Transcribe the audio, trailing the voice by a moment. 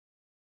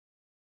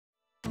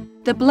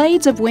The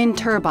blades of wind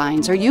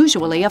turbines are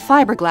usually a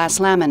fiberglass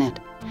laminate,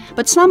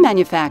 but some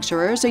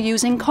manufacturers are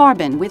using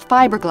carbon with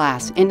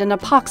fiberglass in an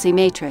epoxy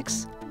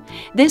matrix.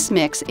 This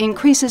mix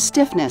increases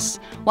stiffness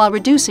while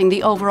reducing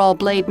the overall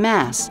blade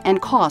mass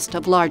and cost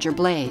of larger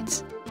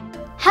blades.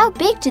 How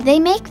big do they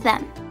make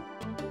them?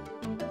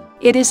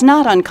 It is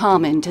not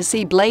uncommon to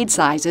see blade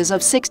sizes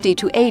of 60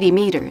 to 80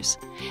 meters,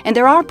 and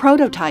there are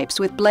prototypes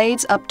with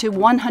blades up to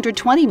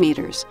 120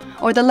 meters,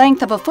 or the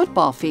length of a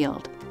football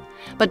field.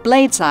 But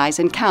blade size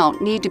and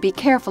count need to be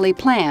carefully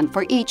planned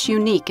for each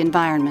unique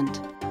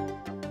environment.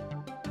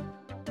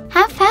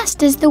 How fast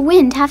does the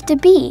wind have to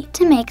be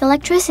to make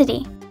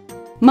electricity?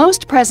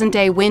 Most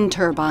present-day wind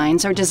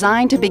turbines are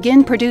designed to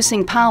begin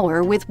producing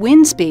power with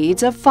wind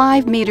speeds of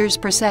 5 meters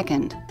per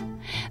second.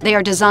 They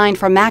are designed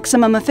for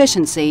maximum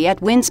efficiency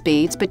at wind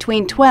speeds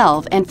between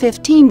 12 and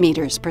 15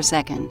 meters per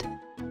second.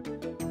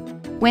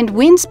 When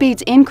wind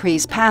speeds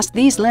increase past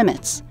these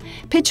limits,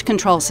 pitch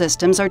control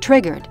systems are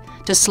triggered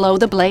to slow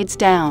the blades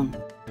down.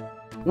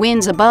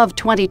 Winds above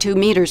 22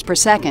 meters per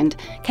second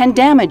can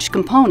damage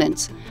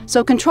components,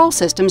 so control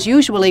systems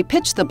usually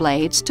pitch the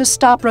blades to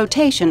stop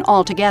rotation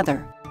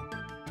altogether.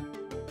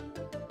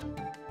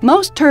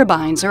 Most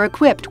turbines are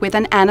equipped with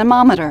an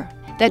anemometer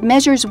that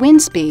measures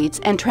wind speeds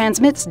and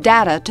transmits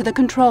data to the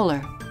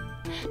controller.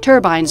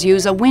 Turbines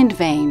use a wind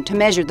vane to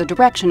measure the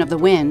direction of the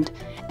wind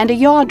and a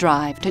yaw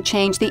drive to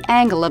change the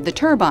angle of the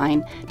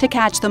turbine to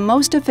catch the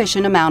most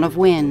efficient amount of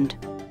wind.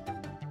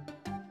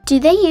 Do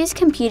they use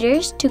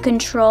computers to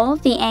control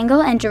the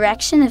angle and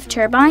direction of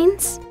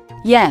turbines?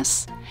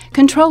 Yes.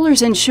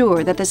 Controllers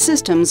ensure that the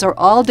systems are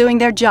all doing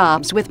their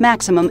jobs with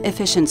maximum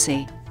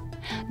efficiency.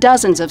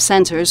 Dozens of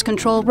sensors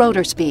control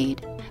rotor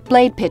speed,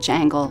 blade pitch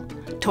angle,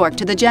 torque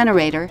to the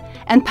generator,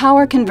 and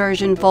power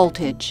conversion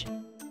voltage.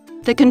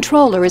 The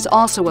controller is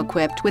also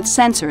equipped with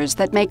sensors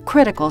that make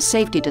critical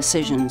safety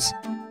decisions.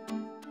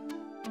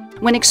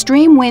 When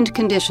extreme wind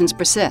conditions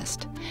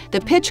persist, the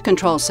pitch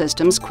control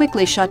systems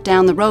quickly shut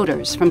down the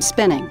rotors from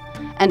spinning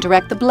and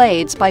direct the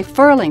blades by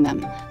furling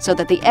them so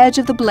that the edge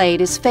of the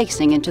blade is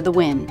facing into the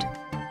wind.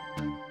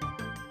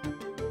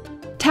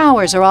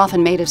 Towers are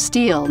often made of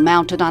steel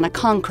mounted on a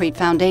concrete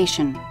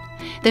foundation.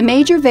 The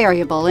major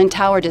variable in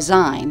tower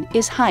design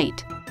is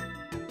height.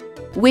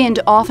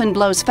 Wind often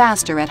blows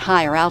faster at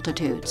higher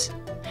altitudes.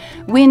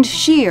 Wind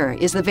shear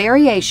is the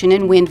variation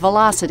in wind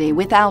velocity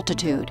with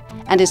altitude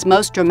and is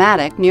most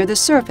dramatic near the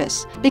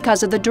surface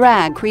because of the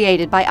drag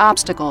created by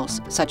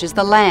obstacles such as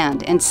the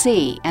land and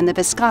sea and the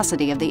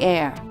viscosity of the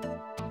air.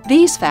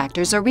 These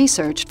factors are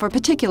researched for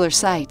particular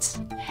sites,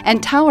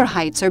 and tower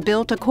heights are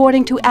built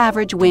according to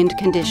average wind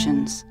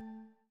conditions.